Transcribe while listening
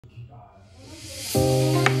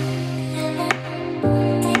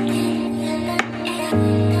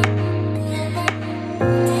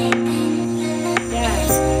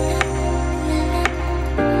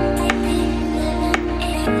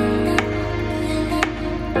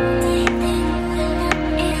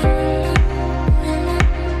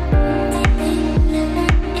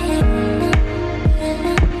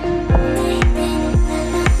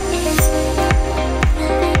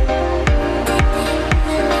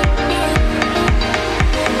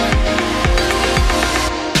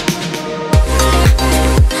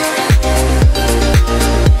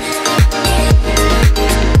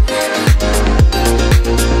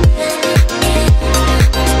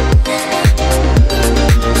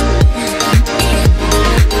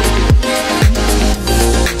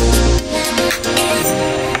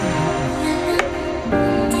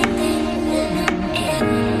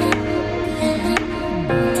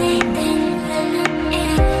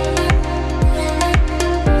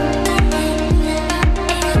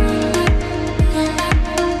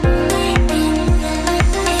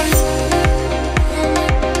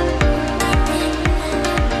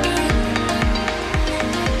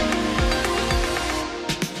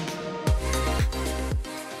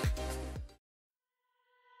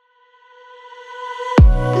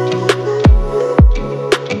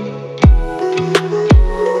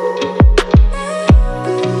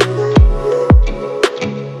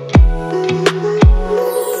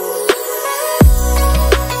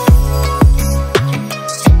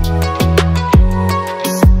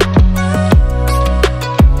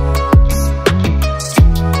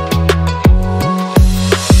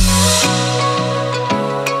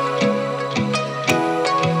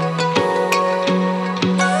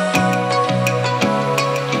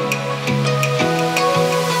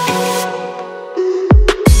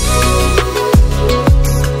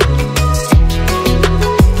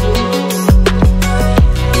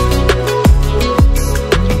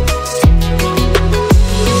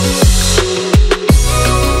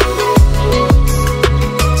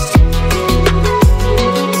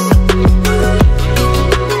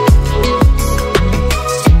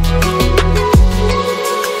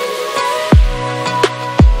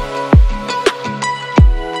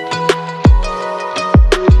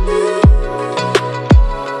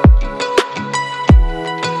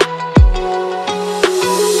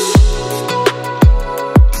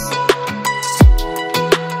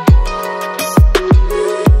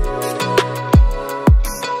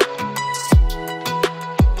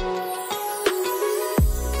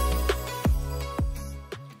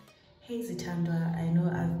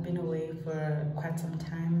quite some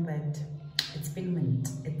time, but it's been a minute.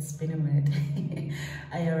 It's been a minute.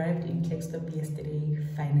 I arrived in LiQWYD yesterday,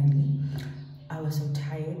 finally. I was so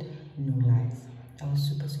tired, no lies. I was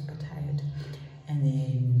super tired. And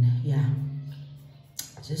then, yeah,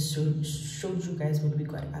 I just showed you guys what we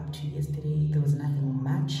got up to yesterday. There was nothing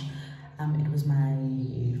much. It was my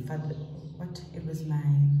it was my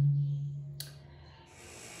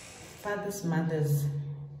father's mother's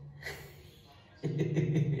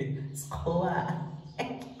scoa.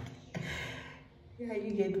 Yeah,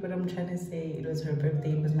 you get what I'm trying to say. It was her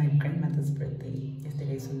birthday. It was my grandmother's birthday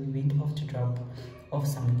yesterday, so we went off to drop off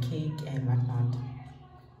some cake and whatnot,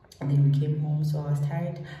 and then we came home. So I was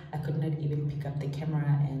tired. I could not even pick up the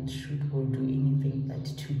camera and shoot or do anything. But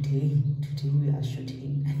today we are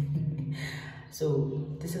shooting. So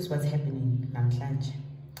this is what's happening.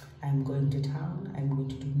 I'm going to town. I'm going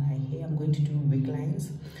to do my hair. I'm going to do wig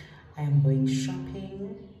lines. I'm going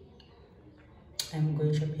shopping. I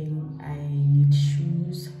need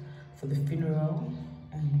shoes for the funeral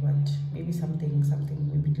and maybe something,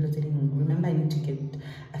 maybe clothing. Remember, I need to get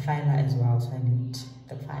a filer as well, so I need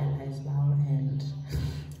the filer as well. And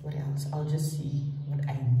what else? I'll just see what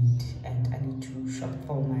I need, and I need to shop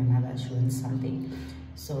for my mother. She wants something,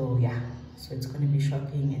 so yeah. So it's gonna be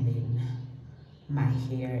shopping and then my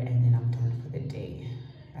hair, and then I'm done for the day.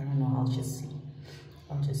 I don't know, I'll just see.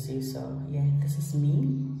 So yeah, this is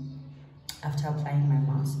me. After applying my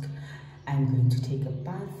mask, I'm going to take a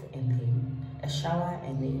bath and then a shower,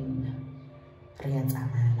 and then I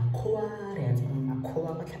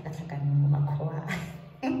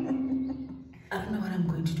don't know what I'm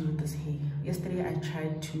going to do with this hair. Yesterday I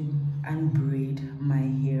tried to unbraid my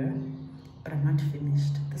hair, but I'm not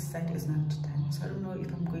finished. This side is not done, so I don't know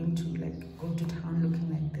if I'm going to like go to town looking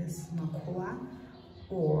like this,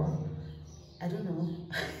 or I don't know.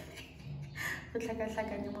 Oh,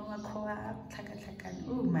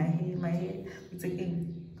 my hair, it's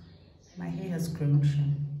again. My hair has grown.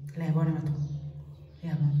 Yeah,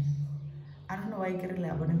 man. I don't know why I get it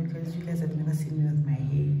because you guys have never seen me with my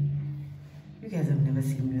hair. You guys have never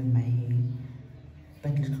seen me with my hair,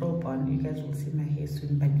 but little on, you guys will see my hair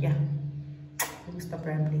soon. But yeah, let me stop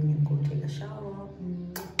rambling and go take a shower.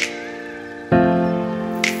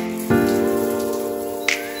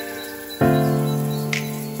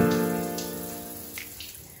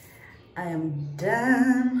 I am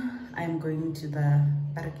done. I am going to the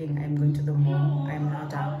parking. I am going to the mall. I am now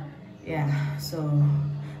done. Yeah, so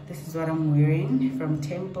this is what I'm wearing from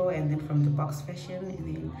Tempo, and then from the Box Fashion, and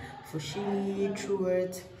then Fushini, True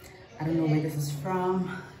Words. I don't know where this is from.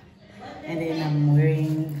 And then I'm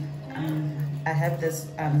wearing, I have this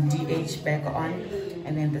DH bag on,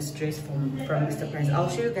 and then this dress from Mr. Price. I'll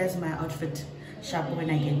show you guys my outfit sharp when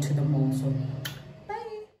I get to the mall. So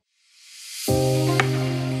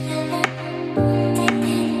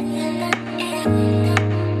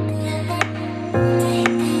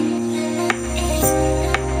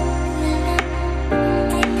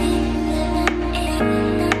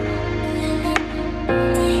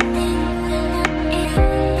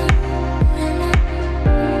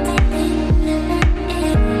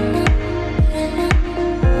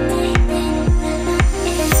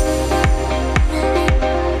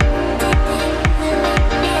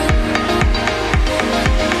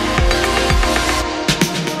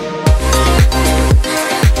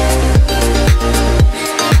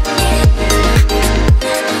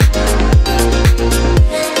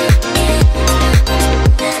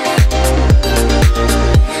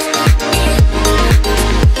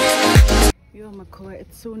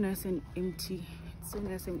it's so nice and empty. It's so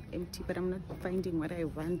nice and empty, but I'm not finding what I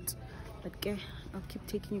want. But okay, I'll keep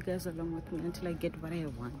taking you guys along with me until I get what I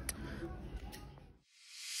want.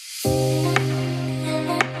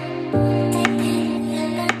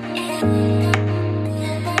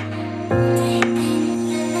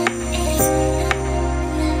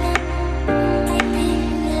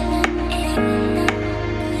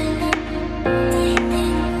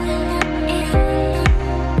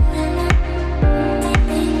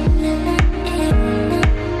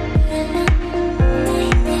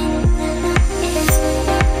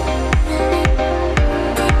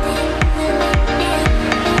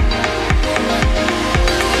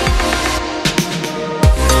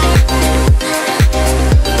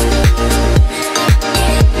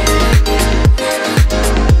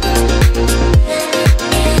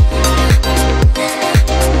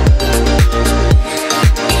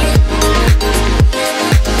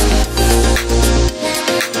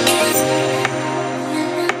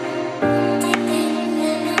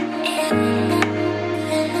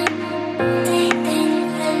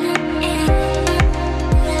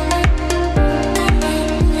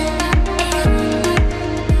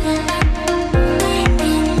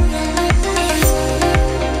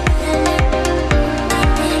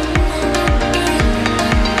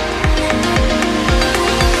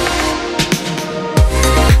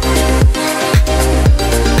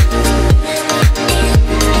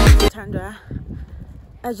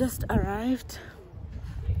 I just arrived,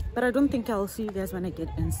 but I don't think I'll see you guys when I get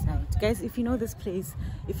inside. Guys, if you know this place,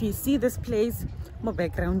 if you see this place, more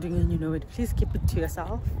backgrounding and you know it, please keep it to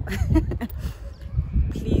yourself.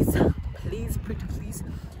 Please, pretty please.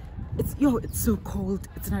 It's so cold.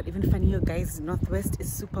 It's not even funny here, guys. Northwest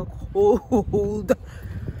is super cold.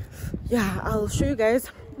 Yeah, I'll show you guys.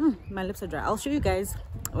 My lips are dry. I'll show you guys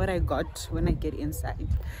what I got when I get inside,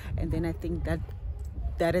 and then I think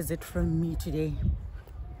that is it from me today.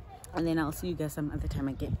 And then I'll see you guys some other time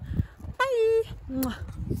again. Bye.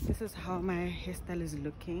 This is how my hairstyle is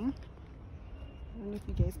looking. I don't know if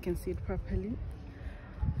you guys can see it properly.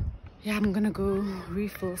 Yeah, I'm gonna go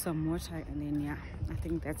refill some water, and then yeah, I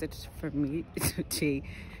think that's it for me today.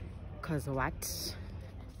 Cause what?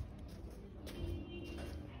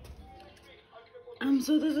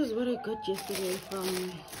 So this is what I got yesterday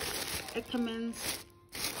from Ackermans.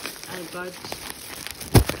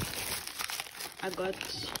 I got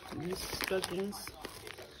these stockings.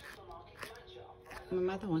 My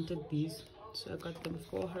mother wanted these, so I got them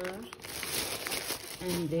for her.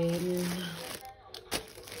 And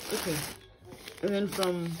then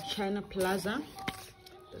from China Plaza,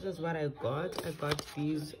 this is what I got. I got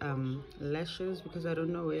these lashes because I don't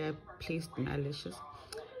know where I placed my lashes.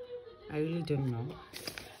 I really don't know.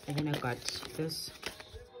 And then I got this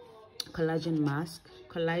collagen mask,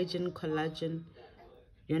 collagen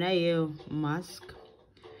mask.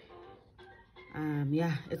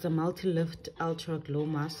 Yeah, it's a multi-lift ultra glow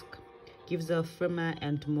mask, gives a firmer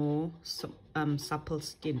and more supple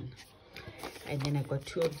skin. And then I got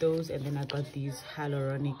 2 of those, and then I got these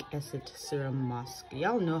hyaluronic acid serum mask.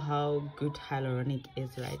 Y'all know how good hyaluronic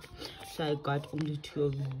is, right? So I got only 2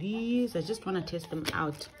 of these. I just want to test them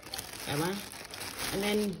out. And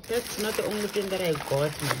then that's not the only thing that I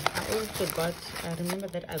got, man. I also got, I remember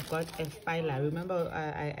that I got a filer. Remember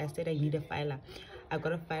I said I need a filer. I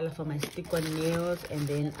got a filer for my stick-on nails, and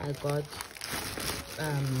then I got,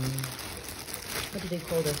 what do they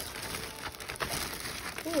call this?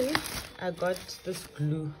 Oh, I got this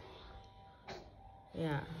glue.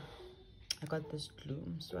 Yeah, I got this glue.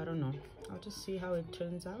 So I don't know. I'll just see how it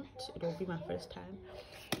turns out. It will be my first time.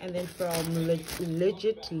 And then from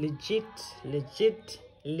legit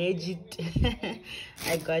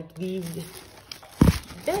I got these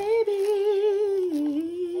baby.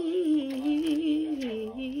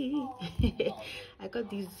 I got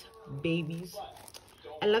these babies.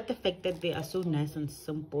 I love the fact that they are so nice and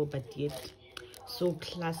simple, but yet so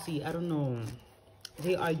classy. I don't know,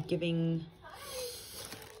 they are giving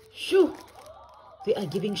shoe. They are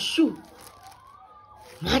giving shoe.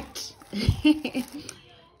 What?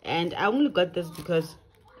 And I only got this because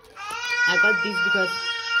I got these because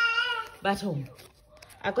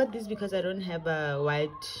I got this because I don't have a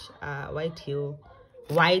white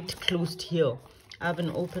closed heel. I have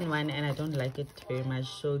an open one and I don't like it very much.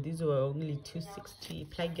 So these were only $2.60.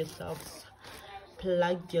 Plug yourselves,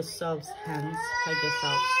 hands, plug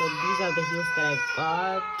yourselves. So these are the heels that I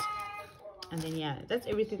got. And then yeah, that's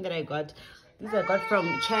everything that I got. These I got from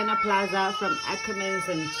China Plaza, from Ackermans,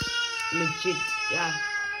 and legit. Yeah,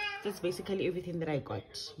 that's basically everything that I got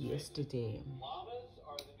yesterday.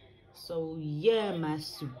 So yeah, my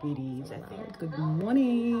sweeties, I think good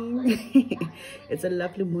morning. It's a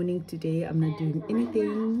lovely morning today. I'm not doing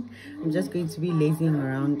anything. I'm just going to be lazing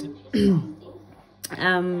around.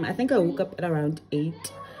 I think I woke up at around 8.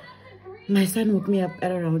 My son woke me up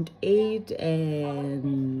at around 8,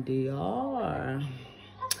 and yeah,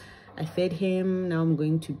 I fed him. Now I'm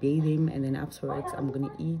going to bathe him, and then afterwards I'm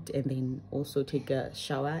gonna eat, and then also take a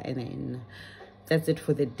shower, and then that's it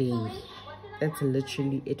for the day. That's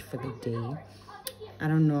literally it for the day. I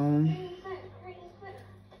don't know.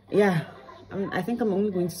 Yeah, I think I'm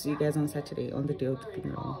only going to see you guys on Saturday, on the day of the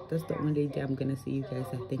funeral. That's the only day I'm gonna see you guys,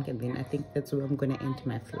 I think. And then I think that's where I'm gonna end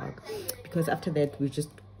my vlog, because after that we're just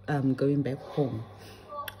going back home.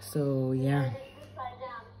 So yeah,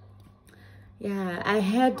 I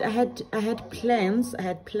had plans,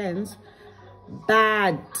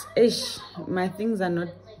 but ish, my things are not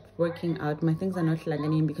working out. My things are not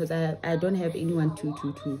landing because I don't have anyone to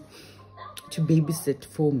babysit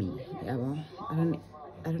for me. Yeah, well, I don't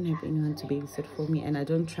have anyone to babysit for me, and I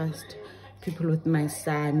don't trust people with my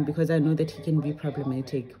son because I know that he can be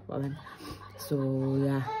problematic. So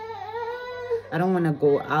yeah, I don't want to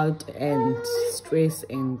go out and stress,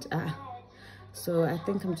 and so I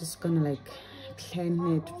think I'm just gonna like plan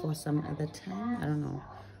it for some other time. I don't know,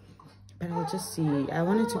 but I'll just see. I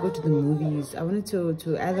wanted to go to the movies. I wanted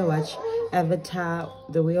to either watch Avatar,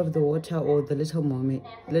 The Way of the Water, or The Little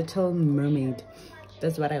Mermaid.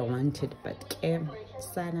 That's what I wanted, but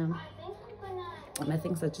Sana, my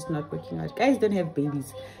things are just not working out. Guys don't have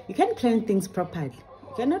babies. You can't plan things properly.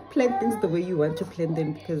 You cannot plan things the way you want to plan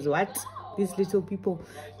them, because what? These little people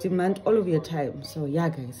demand all of your time. So yeah,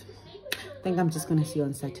 guys, I think I'm just gonna see you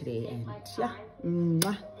on Saturday, and yeah.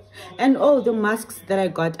 Mwah. And oh, the masks that I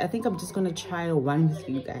got, I think I'm just gonna try one with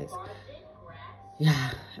you guys.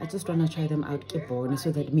 Yeah, I just want to try them out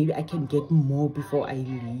so that maybe I can get more before I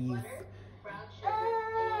leave.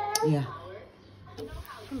 Yeah,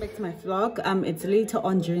 come back to my vlog. It's later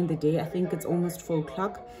on during the day. I think it's almost 4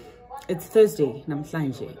 o'clock. It's Thursday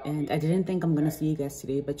namhlanje, and I didn't think I'm gonna see you guys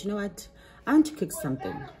today, but you know what, I want to cook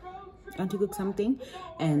something.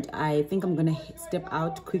 And I think I'm gonna step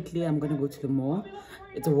out quickly. I'm gonna go to the mall.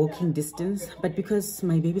 It's a walking distance, but because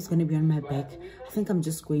my baby's gonna be on my back, I think I'm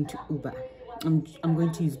just going to Uber. I'm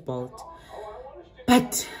going to use Bolt.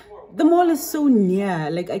 But the mall is so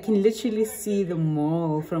near, like I can literally see the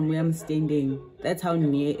mall from where I'm standing. That's how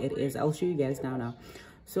near it is. I'll show you guys now.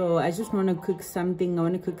 So I just want to cook something. I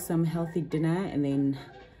want to cook some healthy dinner, and then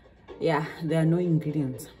yeah, there are no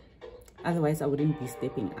ingredients, otherwise I wouldn't be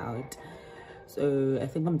stepping out. So I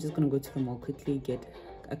think I'm just gonna go to the mall quickly, get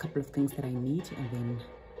a couple of things that I need, and then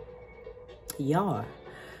yeah,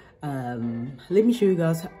 let me show you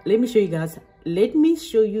guys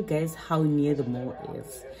how near the mall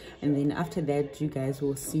is, and then after that you guys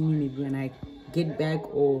will see me maybe when I get back,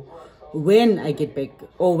 or when I get back,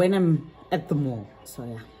 or when I'm at the mall. So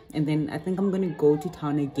yeah, and then I think I'm gonna go to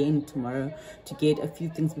town again tomorrow to get a few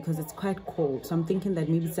things because it's quite cold. So I'm thinking that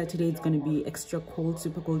maybe Saturday it's gonna be extra cold,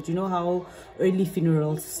 super cold. You know how early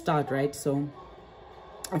funerals start, right? So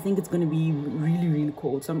I think it's going to be really, really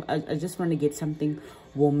cold. So I just want to get something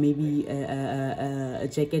warm, maybe a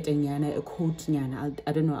jacket and a coat.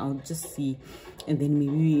 I don't know. I'll just see. And then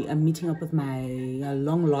maybe I'm meeting up with my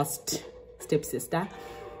long lost stepsister.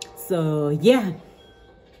 So yeah,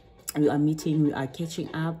 we are meeting, we are catching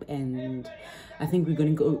up, and I think we're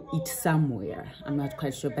going to go eat somewhere. I'm not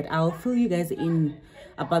quite sure, but I'll fill you guys in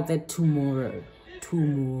about that tomorrow.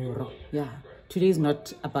 Yeah, today is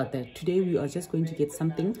not about that. Today we are just going to get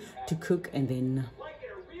something to cook, and then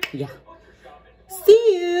yeah,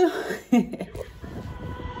 see you.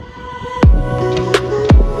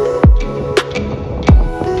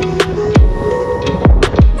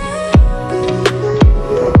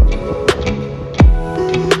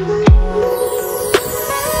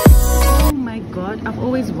 Oh my god, I've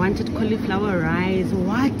always wanted cauliflower rice.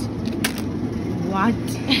 What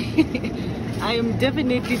I am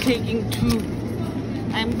definitely taking two.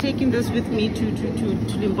 I'm taking this with me to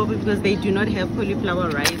Limpopo because they do not have cauliflower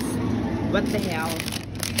rice. What the hell?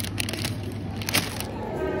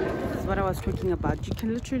 This is what I was talking about. You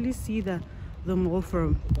can literally see the mall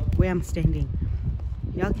from where I'm standing.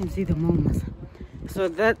 Y'all can see the mall. So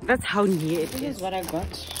that's how near it is. This is what I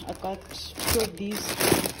got. I got two of these.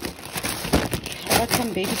 I got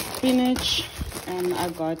some baby spinach, and I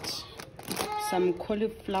got some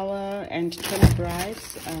cauliflower and turnip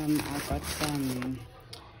rice. I got some,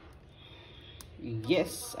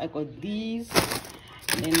 yes, I got these.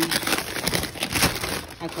 Then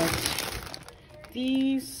I got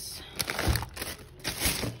these.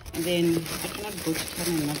 And then I cannot go to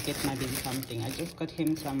town and not get my baby something. I just got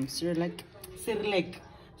him some cereal,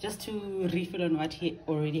 just to refill on what he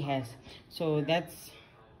already has. So that's,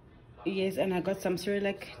 yes, and I got some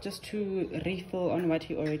cereal just to refill on what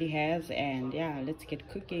he already has. And yeah, let's get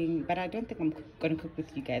cooking. But I don't think I'm gonna cook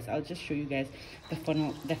with you guys. I'll just show you guys the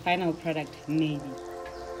final product maybe.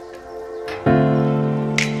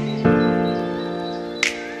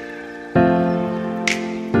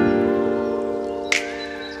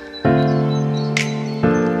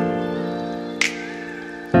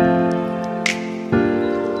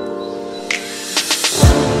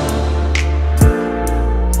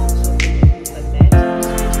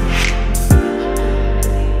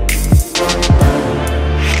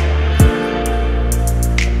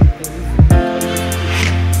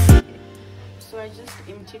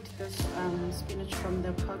 This spinach from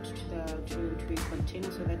the pot to a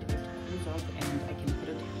container so that it cools off and I can put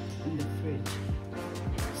it in the fridge.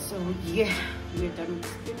 So yeah, we're done with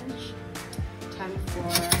spinach. Time for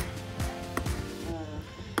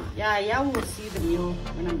yeah, we'll see the meal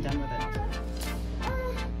when I'm done with it.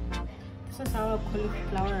 This is how our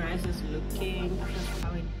cauliflower rice is looking. This is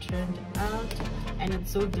how it turned out, and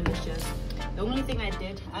it's so delicious. The only thing I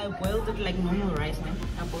did, I boiled it like normal rice, man.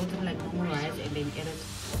 I boiled it like normal rice and then added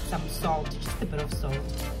some salt, just a bit of salt.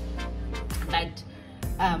 But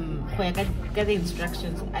where I got the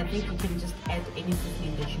instructions, I think you can just add any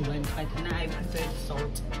seasoning that you want, but now I prefer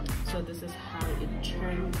salt. So this is how it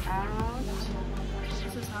turned out.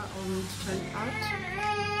 This is how all meat turned out.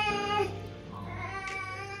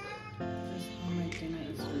 This is how my dinner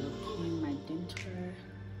is looking, my dinner.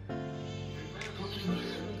 I'm gonna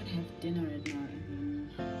have dinner right now and then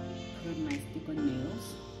put on my stick on nails,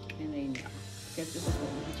 and then yeah, because this is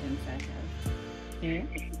what the chance I have. Yeah?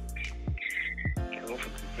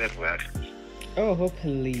 Oh,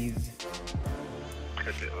 please.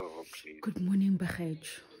 Good morning, Bahaj.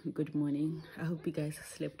 Good morning. I hope you guys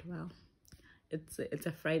slept well. It's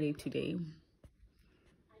a Friday today.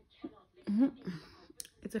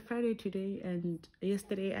 It's a Friday today, and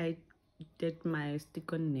yesterday I did my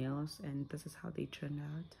stick-on nails, and this is how they turned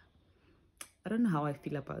out. I don't know how I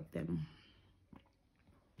feel about them.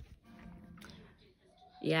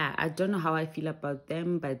 Yeah, I don't know how I feel about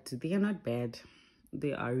them, but they are not bad.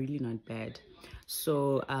 They are really not bad.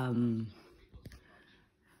 So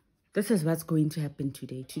this is what's going to happen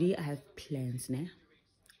today. Today I have plans, ne?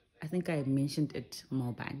 I think I mentioned it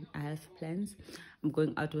more, but I have plans. I'm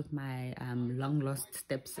going out with my long lost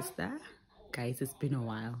stepsister. Guys, it's been a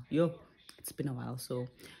while. It's been a while. So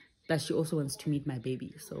plus she also wants to meet my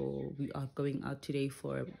baby, so we are going out today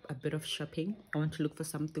for a bit of shopping. I want to look for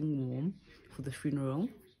something warm for the funeral,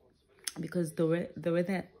 because the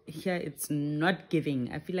weather here, it's not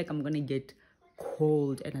giving. I feel like I'm gonna get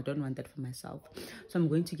cold, and I don't want that for myself. So I'm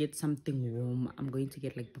going to get something warm. I'm going to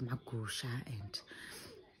get like the magusha and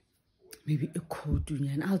maybe a coat,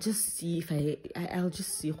 and I'll just see if I'll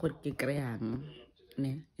just see what ke kreyang,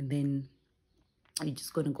 and then we're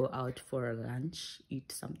just gonna go out for lunch,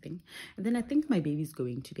 eat something, and then I think my baby's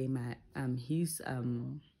going today. My his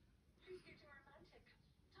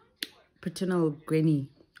paternal granny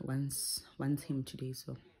wants him today,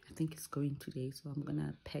 so I think he's going today. So I'm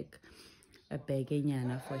gonna pack a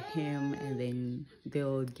baganyana for him, and then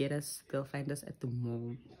they'll find us at the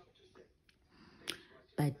mall.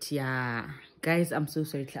 But yeah, guys, I'm so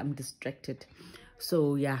sorry, I'm distracted.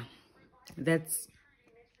 So yeah, that's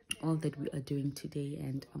all that we are doing today.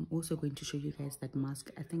 And I'm also going to show you guys that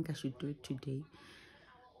mask. I think I should do it today,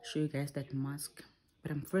 show you guys that mask,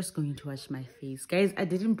 but I'm first going to wash my face. Guys, I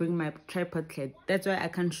didn't bring my tripod kit, that's why I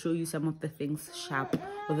can't show you some of the things sharp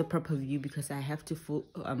or the proper view, because I have to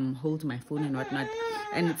hold my phone and whatnot,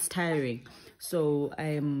 and it's tiring. So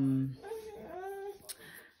I'm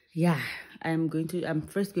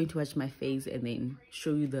first going to wash my face and then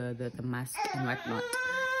show you the mask and whatnot.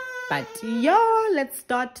 But yo, let's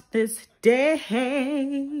start this day.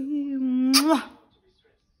 Mwah.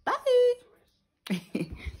 Bye.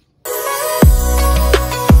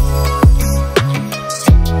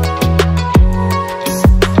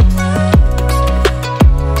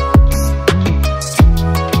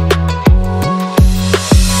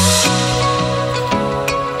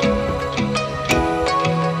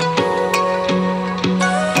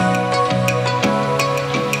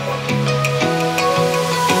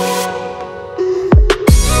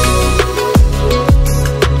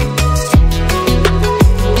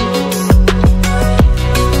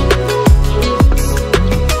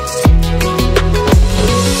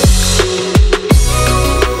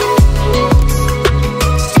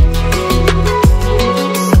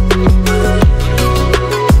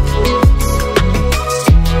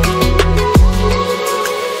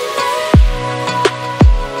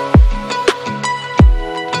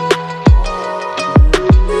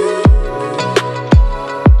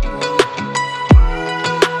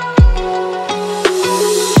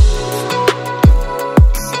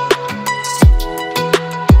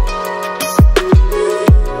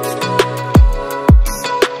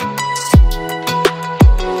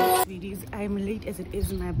 As it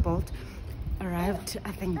is, my bolt arrived,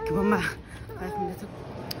 I think, 5 minutes ago.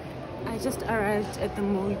 I just arrived at the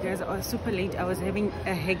mall, you guys. I was super late. I was having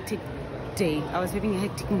a hectic day. I was having a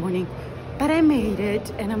hectic morning, but I made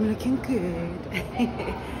it and I'm looking good.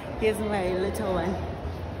 Here's my little one.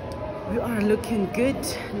 We are looking good.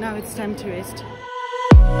 Now it's time to rest.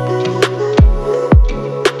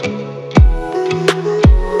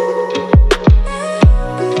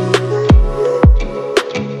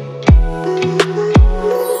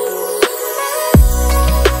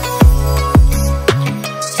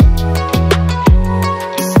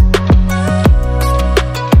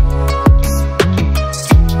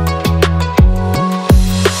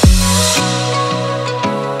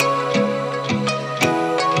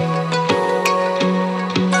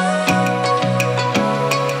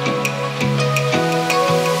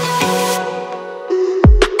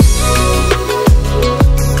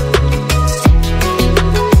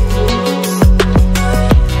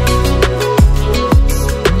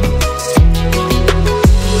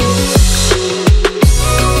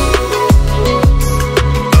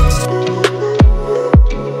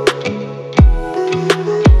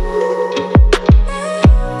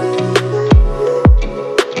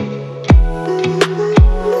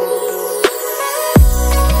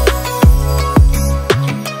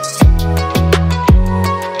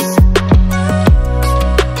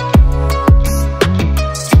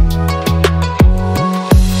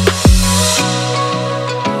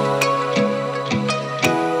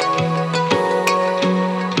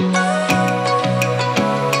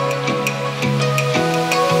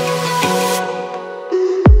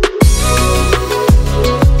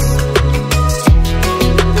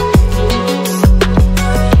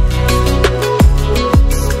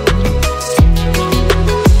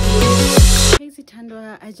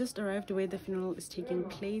 I just arrived where the funeral is taking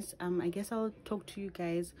place. I guess I'll talk to you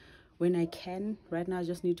guys when I can. Right now I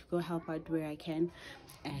just need to go help out where I can,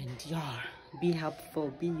 and yeah, be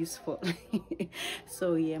helpful, be useful.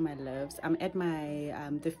 So yeah, my loves, I'm at my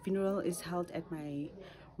the funeral is held at my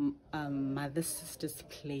mother's sister's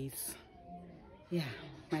place. Yeah,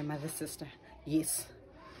 my mother's sister, yes.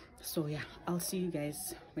 So yeah, I'll see you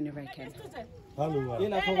guys whenever I can.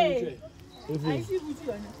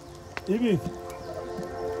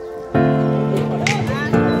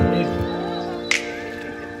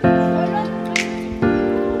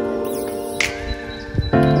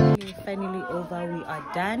 Finally over, we are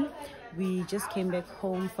done. We just came back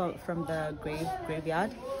home from the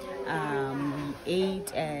graveyard. We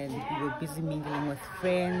ate and we were busy mingling with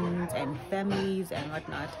friends and families and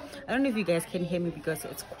whatnot. I don't know if you guys can hear me because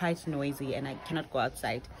it's quite noisy and I cannot go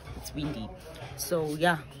outside, it's windy. So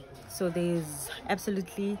yeah, so there's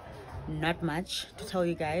absolutely not much to tell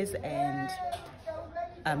you guys, and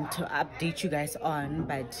to update you guys on,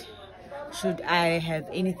 but should I have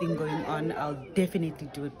anything going on, I'll definitely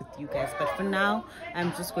do it with you guys. But for now,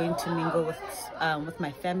 I'm just going to mingle with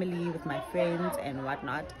my family, with my friends and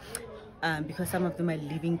whatnot, because some of them are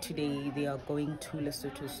leaving today. They are going to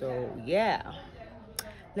Lesotho, so yeah,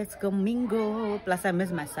 let's go mingle. Plus I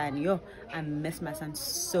miss my son. Yo, I miss my son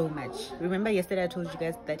so much. Remember yesterday I told you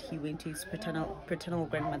guys that he went to his paternal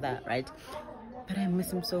grandmother, right? But I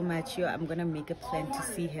miss him so much. Yo, I'm gonna make a plan to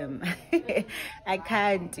see him. I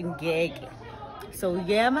can't gag. So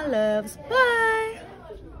yeah, my loves, bye.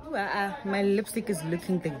 Well, my lipstick is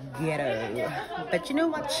looking the ghetto, but you know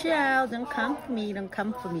what, child, don't come for me, don't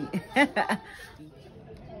come for me.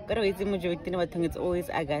 It's always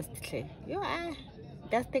August. Yo,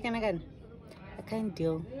 that's taken again. I can't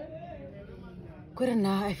deal. Good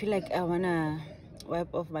now. I feel like I wanna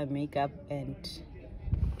wipe off my makeup and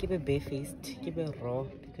keep it barefaced, keep it raw,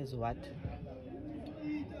 because what?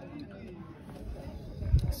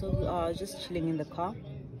 So we are just chilling in the car,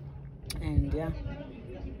 and yeah.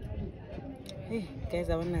 Hey guys,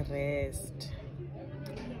 I wanna rest.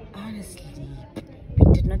 I wanna sleep.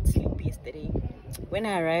 We did not sleep yesterday. When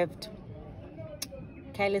I arrived,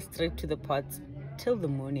 Kyle straight to the pots till the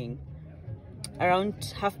morning. Around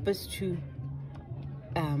 2:30,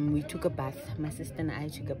 we took a bath. My sister and I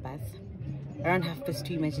took a bath. Around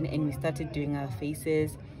 2:30, imagine, and we started doing our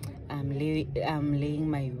faces, laying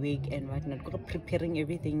my wig and whatnot, preparing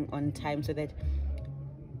everything on time so that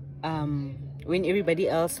when everybody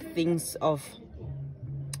else thinks of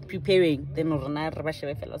preparing, then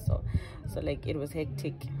so like it was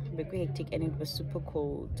hectic, and it was super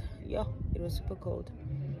cold. Yeah, it was super cold.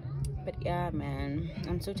 But yeah, man,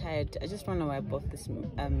 I'm so tired. I just want to wipe off this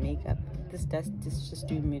makeup. This dust is just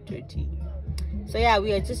doing me dirty. So yeah,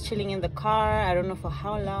 we are just chilling in the car. I don't know for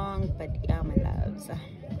how long, but yeah, my loves.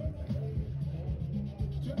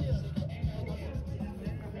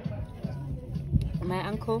 My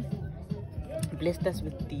uncle blessed us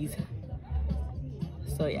with these.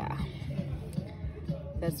 So yeah,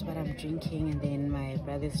 that's what I'm drinking. And then my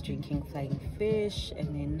brother's drinking Flying Fish.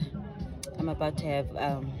 And then I'm about to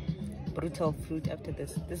have brutal fruit after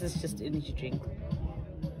this. This is just energy drink.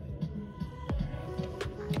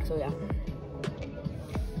 So yeah.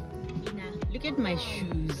 Look at my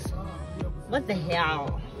shoes. What the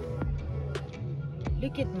hell?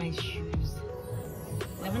 Look at my shoes.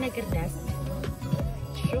 I wanna get dust.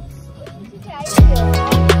 Shucks.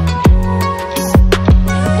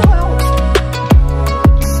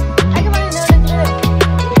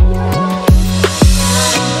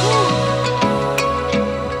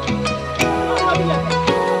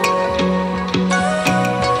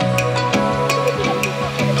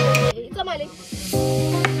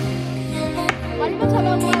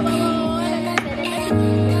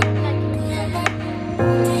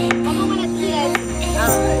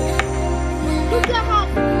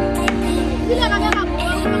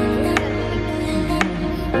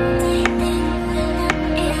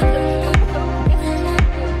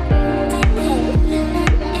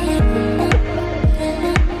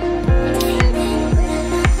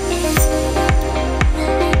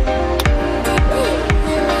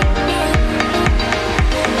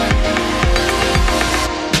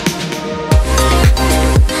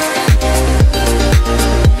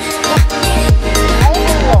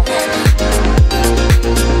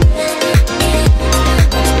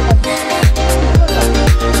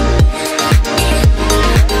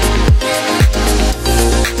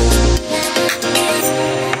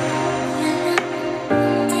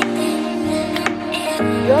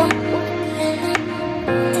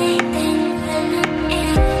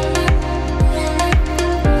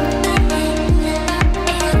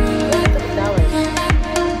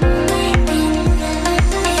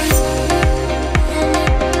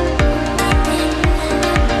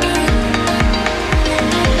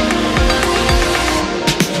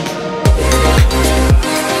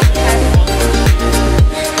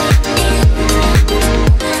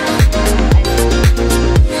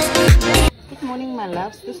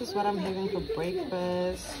 This is what I'm having for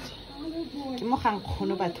breakfast. I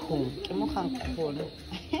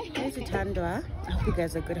hope you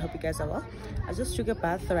guys are good. I hope you guys are well. I just took a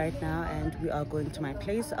bath right now and we are going to my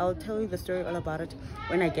place. I'll tell you the story all about it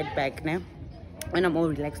when I get back now, when I'm all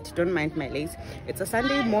relaxed. Don't mind my legs. It's a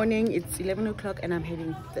Sunday morning, it's 11 o'clock and I'm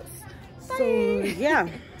having this. So yeah,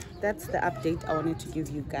 that's the update I wanted to give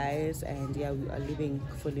you guys. And yeah, we are leaving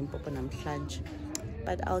for Limpopo namhlanje,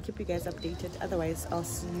 but I'll keep you guys updated. Otherwise, I'll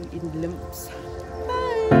see you in Limps.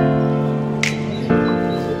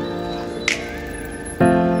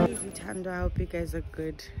 Easy Tando, I hope you guys are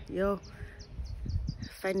good. Yo,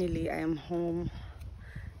 finally I am home.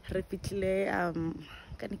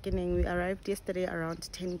 We arrived yesterday around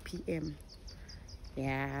 10 p.m.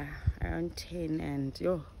 Yeah, around 10, and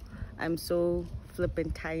yo, I'm so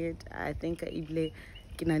flippin' tired. I think I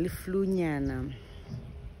flu nyana.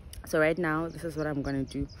 So right now, this is what I'm gonna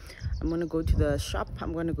do. I'm gonna go to the shop.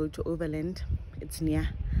 I'm gonna go to Overland. It's near.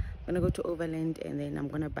 I'm gonna go to Overland, and then I'm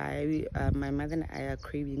gonna buy. My mother and I are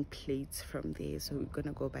craving plates from there, so we're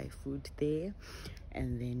gonna go buy food there.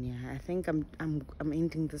 And then yeah, I think I'm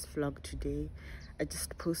ending this vlog today. I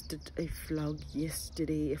just posted a vlog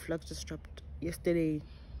yesterday. A vlog just dropped yesterday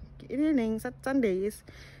evening, Sunday, yes,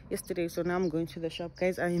 yesterday. So now I'm going to the shop,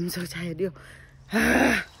 guys. I am so tired, yo.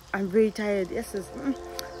 I'm very tired. Yes,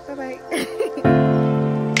 bye bye.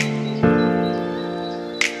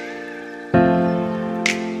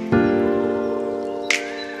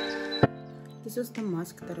 This is the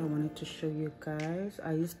mask that I wanted to show you guys.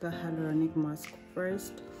 I used the hyaluronic mask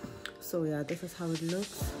first. So yeah, this is how it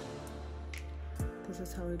looks. This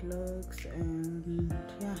is how it looks, and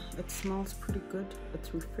yeah, it smells pretty good.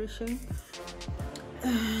 It's refreshing,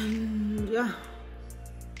 and yeah,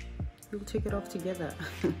 we'll take it off together.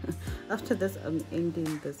 After this, I'm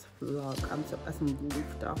ending this vlog. I'm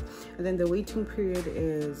moved off, and then the waiting period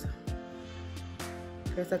is,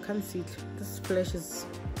 guys, I can't see it. This flash is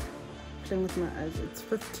playing with my eyes. It's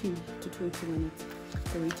 15 to 20 minutes,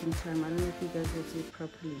 the waiting time. I don't know if you guys will see it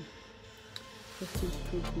properly. 15 to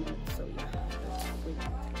 20 minutes, so yeah, that's great.